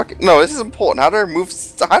I fucking... No, this is important. How do I remove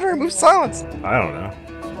silence? I don't know.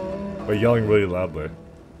 By yelling really loudly.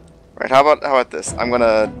 Right, how about this? I'm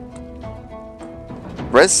gonna...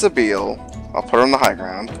 Res Seville. I'll put her on the high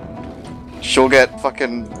ground. she'll get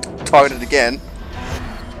fucking targeted again.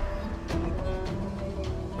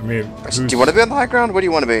 I mean, do you want to be on the high ground? Where do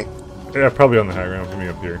you want to be? Yeah, probably on the high ground. Put me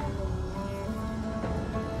up here.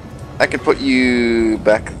 I can put you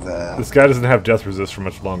back there. This guy doesn't have death resist for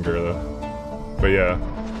much longer, though. But yeah.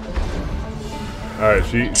 Alright,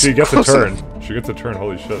 she gets a turn. She gets a turn,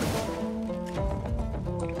 holy shit.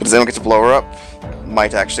 Does anyone get to blow her up?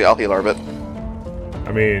 Might actually, I'll heal her a bit.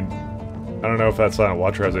 I mean, I don't know if that Silent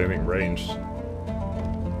Watcher has anything ranged.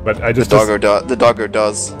 But I just... The doggo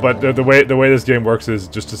does. But the way this game works is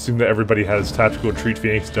just assume that everybody has tactical retreat,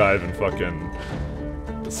 Phoenix dive, and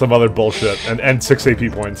fucking some other bullshit, and 6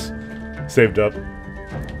 AP points saved up.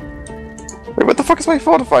 Wait, what the fuck is my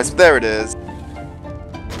fortify? There it is.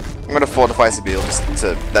 I'm gonna fortify Sabine just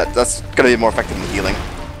to that's gonna be more effective than healing.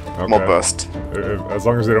 Okay. More burst. As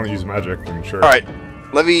long as they don't use magic, then sure. Alright,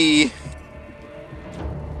 let me...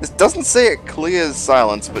 This doesn't say it clears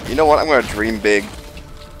silence, but you know what? I'm gonna dream big.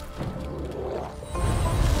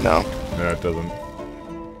 No. Yeah, it doesn't.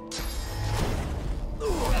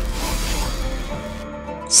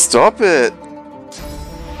 Stop it!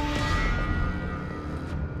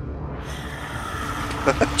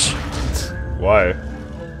 Why?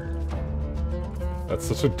 That's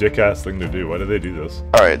such a dick-ass thing to do. Why did they do this?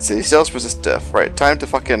 Alright, so these cells resist death. Right, time to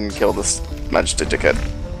fucking kill this magic dickhead.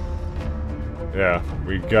 Yeah,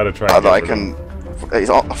 we gotta try and Although I get rid of can... He's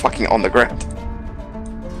fucking on the ground.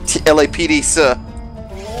 LAPD, sir.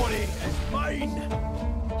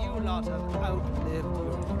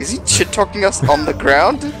 Is he shit-talking us on the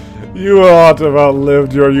ground? You ought to have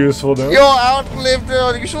outlived your usefulness. You're outlived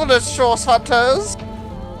your usefulness, Shorts Hunters!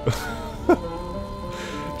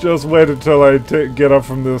 Just wait until I get up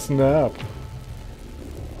from this nap.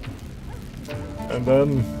 And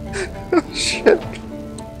then... Shit.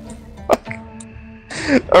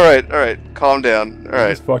 Alright, calm down.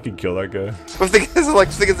 Alright. Just fucking kill that guy. The thing is, like,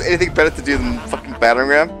 do you think there's anything better to do than fucking battering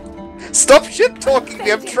ram? Stop shit-talking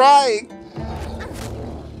me, I'm trying!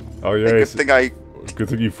 Oh yeah, good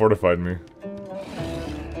thing you fortified me.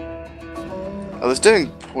 I was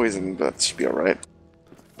doing poison, but that should be alright.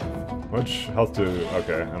 Much health to...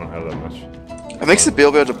 Okay, I don't have that much. It makes the be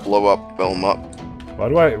able to blow up, fill him up.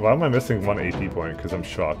 Why am I missing 1 AP point? Because I'm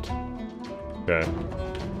shocked. Okay.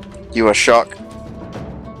 You are shocked.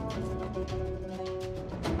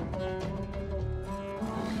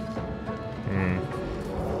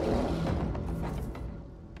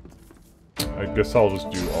 I guess I'll just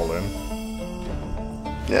do all in.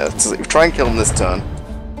 Yeah, try and kill him this turn.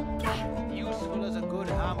 Useful as a good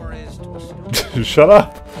hammer is to Shut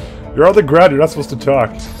up! You're on the ground, you're not supposed to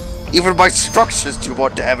talk. Even my structures do more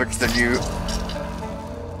damage than you.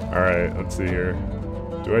 Alright, let's see here.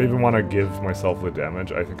 Do I even want to give myself the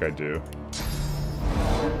damage? I think I do.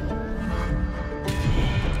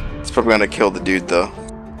 It's probably gonna kill the dude though.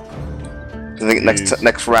 I think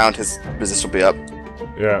next round his resist will be up.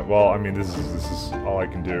 Yeah, well, I mean, this is all I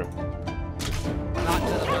can do.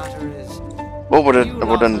 Well, would an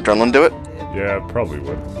adrenaline do it? Yeah, probably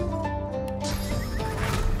would.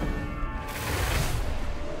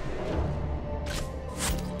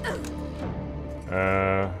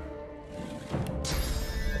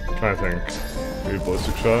 Trying to think. Maybe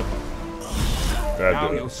ballistic shot.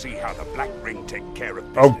 Now you'll see how the Black Ring take care of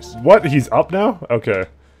Oh, business. what? He's up now? Okay.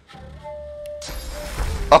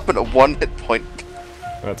 Up at a 1 hit point.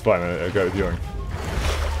 That's fine, I got healing.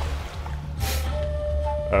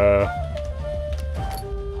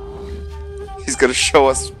 He's gonna show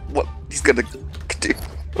us what he's gonna do.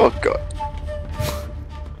 Oh god.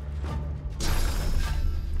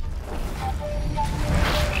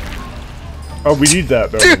 Oh, we need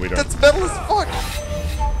that. No, Dude, we don't. that's metal as fuck!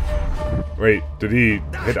 Wait, did he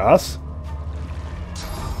hit us?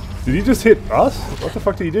 Did he just hit us? What the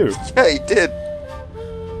fuck did he do? Yeah, he did.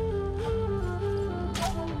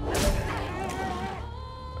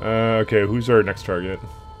 Okay, who's our next target?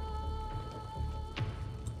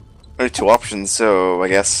 Only 2 options, so I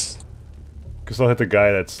guess. Guess I'll hit the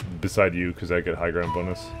guy that's beside you, because I get high ground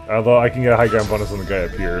bonus. Although I can get a high ground bonus on the guy up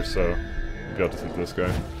here, so maybe I'll just hit this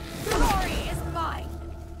guy.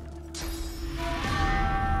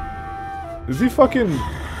 Is he fucking...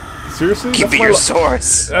 Seriously? Give me your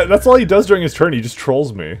swords! That's all he does during his turn, he just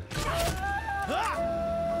trolls me.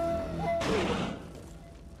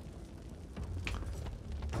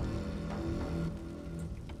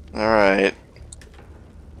 Alright.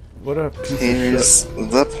 What a piece Here's of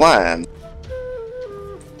shit. the plan.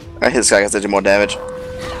 Alright, this guy has to do more damage.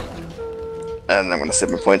 And I'm gonna save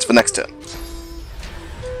my points for next turn.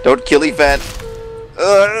 Don't kill Event!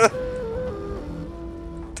 Don't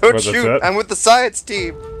What, shoot! I'm with the science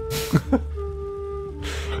team!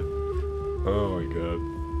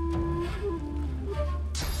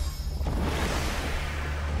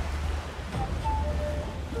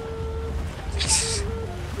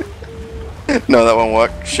 No, that won't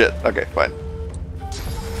work. Shit. Okay, fine.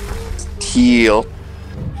 Heal.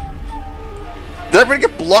 Did everybody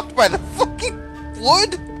get blocked by the fucking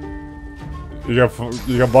wood? You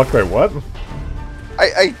got blocked by what?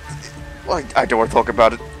 I don't want to talk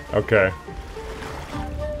about it. Okay.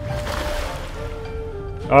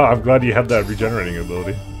 Oh, I'm glad you have that regenerating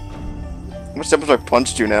ability. How much damage do I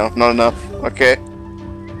punch do now? Not enough. Okay.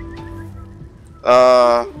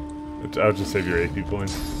 I'll just save your AP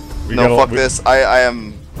points. No, fuck this. I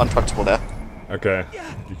am untouchable now. Okay.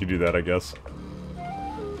 You can do that, I guess.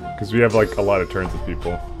 Because we have, like, a lot of turns with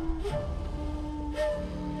people.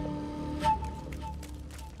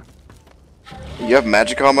 You have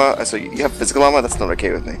magic armor? So you have physical armor? That's not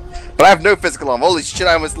okay with me. But I have no physical armor. Holy shit,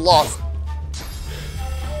 I almost lost.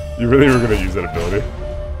 You really were gonna use that ability?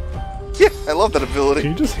 Yeah, I love that ability.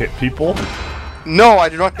 Can you just hit people? No, I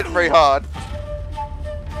do not hit very hard.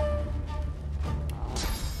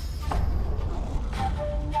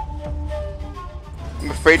 I'm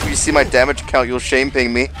afraid if you see my damage count, you'll shame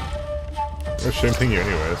ping me. I'll shame ping you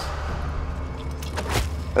anyways.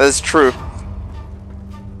 That is true.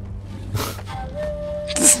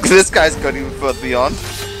 This guy's gone even further beyond.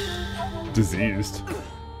 Diseased.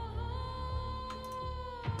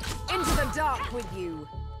 Into the dark with you.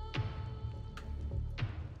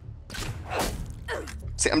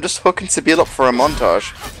 See, I'm just hooking Sibyl up for a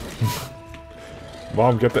montage.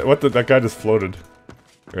 Mom, get that. What? That guy just floated.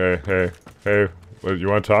 Hey. What, you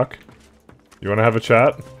want to talk? You want to have a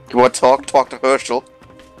chat? You want to talk? Talk to Herschel.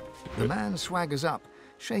 The man swaggers up,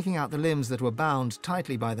 shaking out the limbs that were bound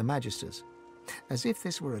tightly by the magisters. As if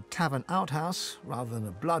this were a tavern outhouse rather than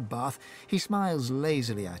a bloodbath, he smiles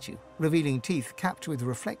lazily at you, revealing teeth capped with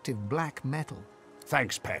reflective black metal.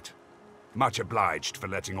 Thanks, pet. Much obliged for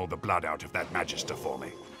letting all the blood out of that magister for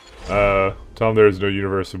me. Tell him there is no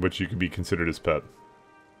universe in which you can be considered his pet.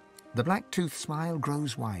 The black-toothed smile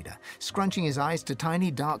grows wider, scrunching his eyes to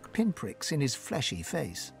tiny dark pinpricks in his fleshy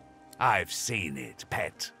face. I've seen it,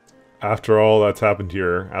 pet. After all that's happened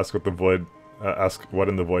here, ask what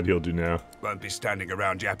in the void he'll do now. Won't be standing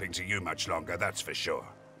around yapping to you much longer, that's for sure.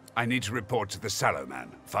 I need to report to the Sallow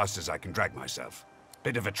Man, fast as I can drag myself.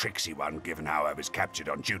 Bit of a tricksy one, given how I was captured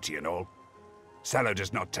on duty and all. Sallow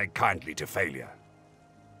does not take kindly to failure.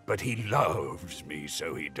 But he loves me,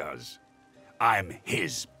 so he does. I'm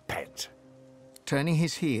his pet. Turning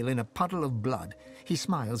his heel in a puddle of blood, he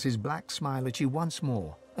smiles his black smile at you once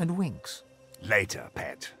more and winks. Later,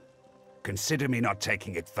 pet. Consider me not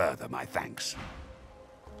taking it further, my thanks.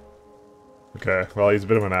 Okay, well, he's a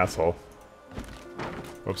bit of an asshole.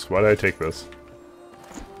 Whoops, why did I take this?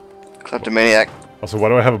 Kleptomaniac. Also, why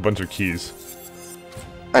do I have a bunch of keys?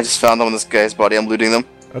 I just found them on this guy's body. I'm looting them.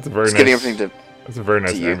 That's a very just nice. Getting everything to. That's a very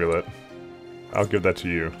nice amulet. I'll give that to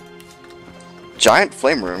you. Giant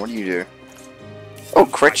flame rune. What do you do? Oh,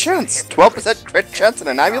 crit chance. 12% crit chance and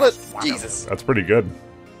an amulet. Jesus. That's pretty good.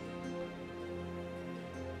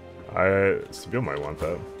 Sibyl might want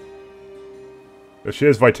that. If she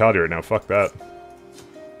has vitality right now, fuck that.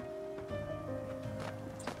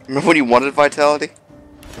 Remember when you wanted vitality?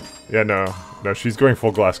 Yeah, no, she's going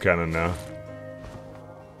full glass cannon now.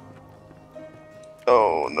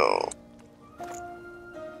 Oh no.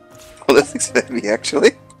 Well, this looks heavy,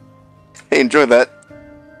 actually. I enjoy that.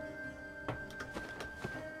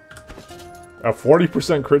 A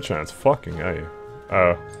 40% crit chance. Fucking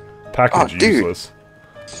A. Package useless.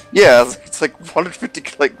 Yeah, it's like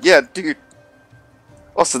 150. Like, yeah, dude.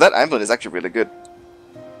 Also, that amulet is actually really good.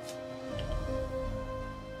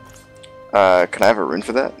 Can I have a rune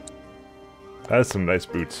for that? That has some nice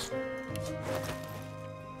boots.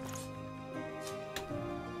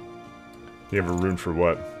 You have a rune for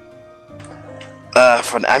what?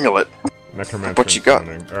 For an amulet. Necromancer. What you got?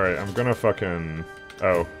 Alright, I'm gonna fucking...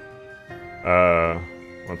 Oh.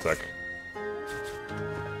 One sec.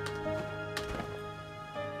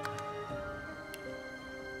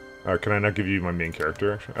 Can I not give you my main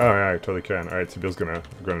character? Oh, yeah, I totally can. Alright, Sibyl's gonna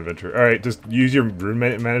go on an adventure. Alright, just use your rune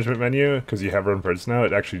management menu, because you have rune parts now.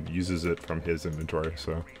 It actually uses it from his inventory,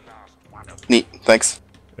 so... Neat, thanks.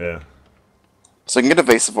 Yeah. So I can get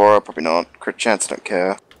evasive aura, probably not. Crit chance, I don't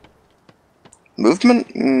care.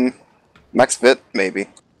 Movement? Max fit, maybe.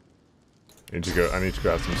 I need to go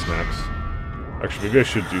have some snacks. Actually, maybe I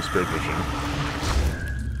should do spirit vision.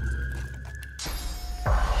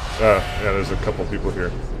 Yeah, there's a couple people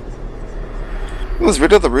here. Was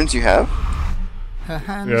rid of the runes you have? Her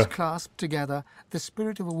hands clasped together, the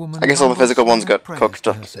spirit of a woman... I guess all the physical ones got cooked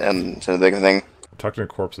up and to the big thing. Talking to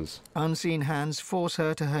corpses. Unseen hands force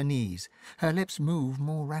her to her knees. Her lips move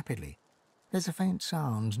more rapidly. There's a faint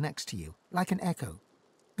sound next to you, like an echo.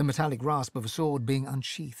 the metallic rasp of a sword being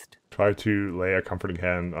unsheathed. Try to lay a comforting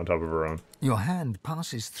hand on top of her own. Your hand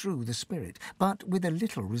passes through the spirit, but with a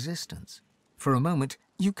little resistance. For a moment,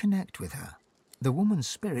 you connect with her. The woman's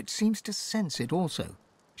spirit seems to sense it also.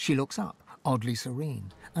 She looks up, oddly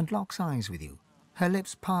serene, and locks eyes with you. Her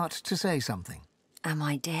lips part to say something. Am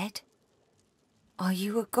I dead? Are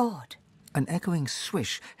you a god? An echoing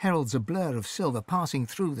swish heralds a blur of silver passing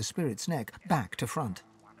through the spirit's neck, back to front.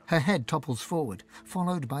 Her head topples forward,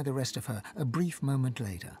 followed by the rest of her a brief moment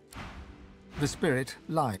later. The spirit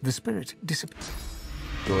lies. The spirit disappears.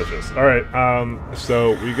 Delicious. Alright,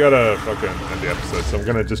 so we gotta fucking end the episode, so I'm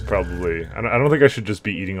gonna just probably... I don't think I should just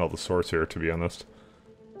be eating all the source here, to be honest.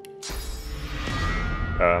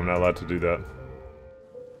 I'm not allowed to do that.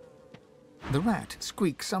 The rat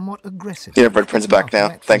squeaks somewhat aggressively. Yeah, Breadprint's back now.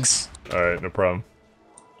 Thanks. Alright, no problem.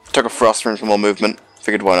 Took a frost ring from all movement.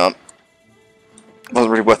 Figured why not. Wasn't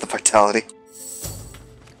really worth the vitality.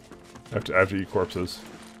 I have to eat corpses.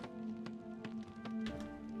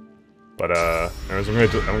 But anyways,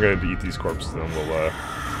 I'm gonna eat these corpses, then we'll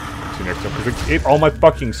see you next time. Because they ate all my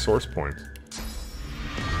fucking source points.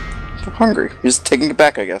 I'm hungry. You're just taking it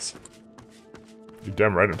back, I guess. You're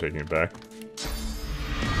damn right I'm taking it back.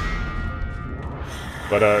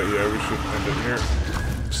 But yeah, we should end it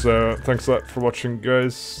here. So thanks a lot for watching,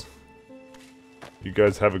 guys. You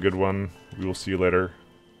guys have a good one. We will see you later.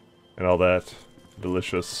 And all that.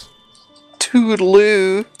 Delicious.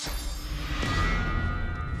 Toodaloo!